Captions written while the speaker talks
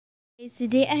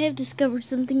Today I have discovered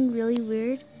something really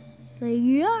weird. Like,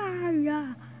 yeah,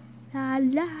 yeah, la,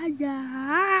 la, la.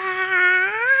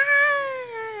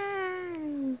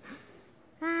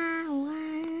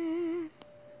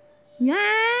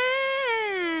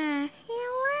 Yeah.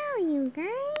 Hello, you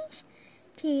guys.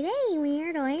 Today we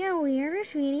are doing a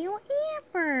weirdest video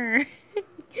ever.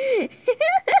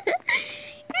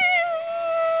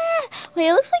 Wait,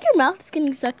 it looks like her mouth is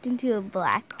getting sucked into a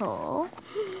black hole.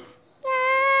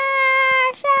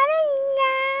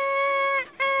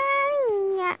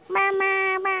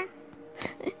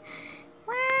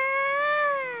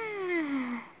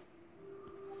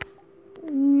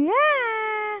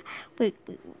 Wait,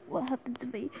 what happens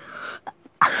if I...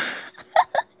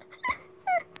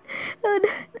 Oh, no.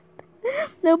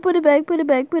 No, put it back. We could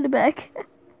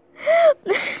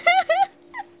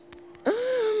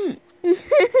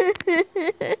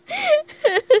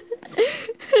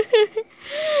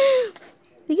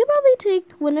probably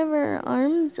take one of our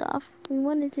arms off if we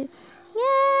wanted to.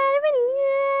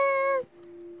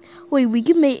 Wait, we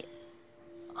can make...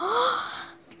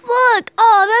 Look!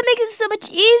 Oh, that makes it so much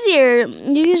easier.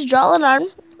 You just draw an arm.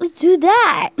 Let's do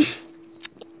that.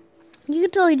 You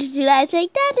could totally just do that. It's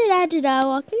like, da-da-da-da-da,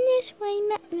 walking this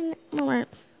way.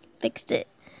 Fixed it.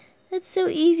 That's so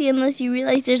easy unless you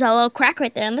realize there's a little crack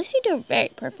right there. Unless you do it very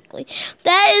perfectly.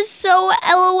 That is so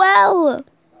LOL.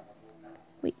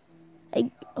 Wait.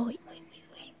 Wait.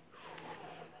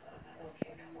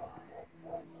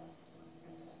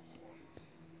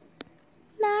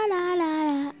 La la la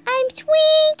la. I'm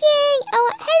swinging.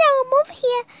 Oh, hello.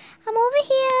 I'm over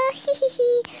here. Hee hee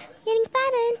hee. Getting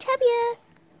fat and chubbier.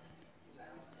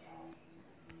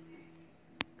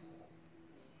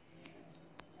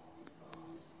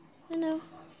 I know.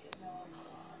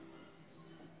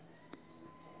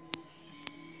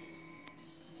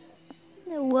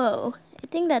 Whoa. I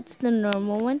think that's the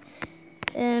normal one.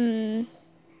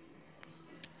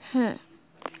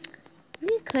 We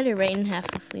could cut it right in half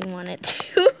if we wanted to.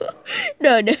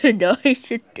 No, I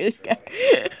should do that.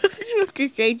 I was supposed to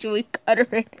say, so we cut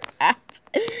it in half.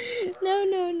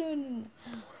 No.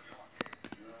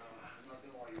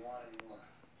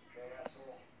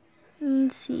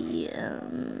 Let's see,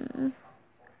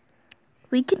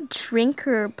 we could shrink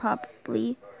her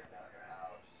probably.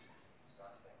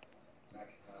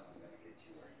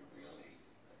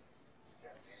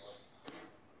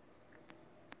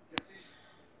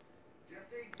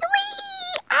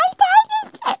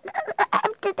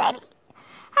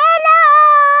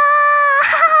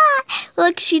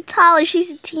 Look, she's taller.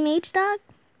 She's a teenage dog,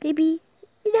 baby.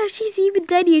 You know, she's even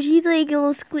tinier. She's like a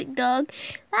little squeak dog.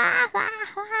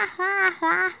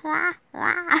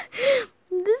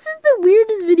 This is the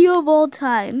weirdest video of all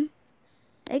time.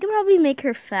 I could probably make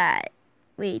her fat.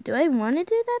 Wait, do I want to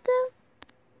do that though?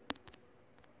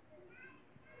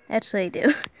 Actually, I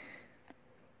do.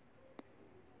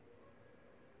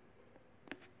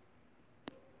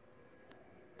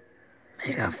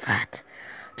 Make her fat.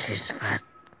 She's fat.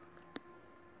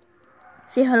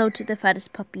 Say hello to the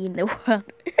fattest puppy in the world.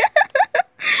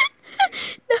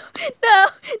 No.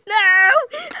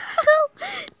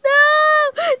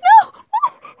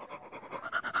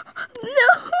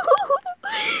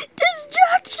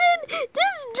 Distraction. No.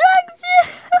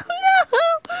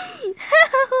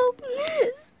 Help.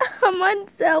 Someone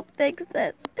fix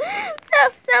this.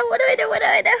 No. What do I do?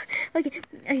 Okay.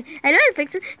 I know how to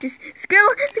fix it. Just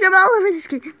scribble all over the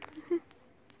screen.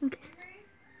 Okay.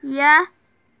 Yeah.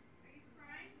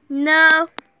 No.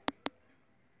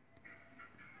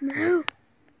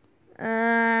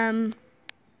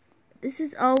 This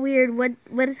is all weird.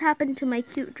 What has happened to my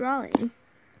cute drawing?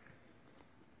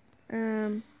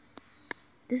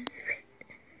 This is weird.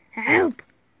 Help!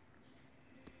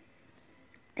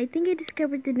 I think I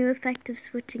discovered the new effect of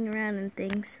switching around and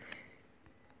things.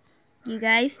 You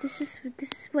guys, this is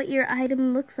what your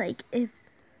item looks like if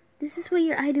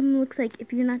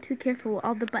you're not too careful with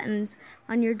all the buttons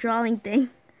on your drawing thing.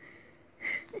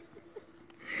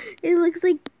 It looks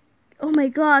like, oh my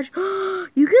gosh,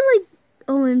 you can like,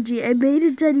 OMG, I made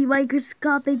a tiny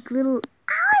microscopic little,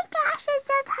 oh my gosh, it's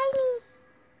so tiny.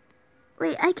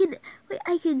 Wait, I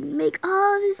can make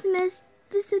all this mess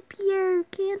disappear,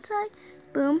 can't I?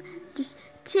 Boom, just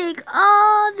take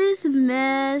all this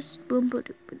mess, boom,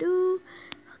 ba-doo.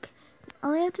 Okay,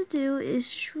 all I have to do is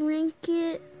shrink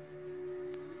it.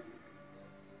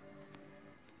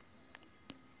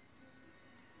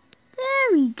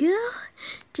 There we go.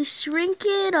 Just shrink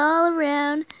it all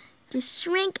around. Just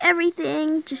shrink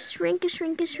everything. Just shrink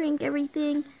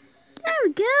everything. There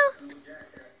we go.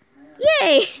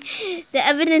 Yay! The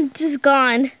evidence is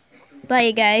gone.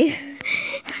 Bye, guys.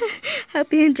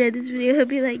 Hope you enjoyed this video.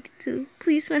 Hope you liked it too.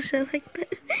 Please smash that like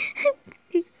button.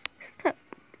 Please stop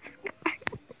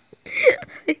subscribe.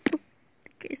 I hope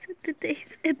the grace of the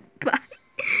days and bye.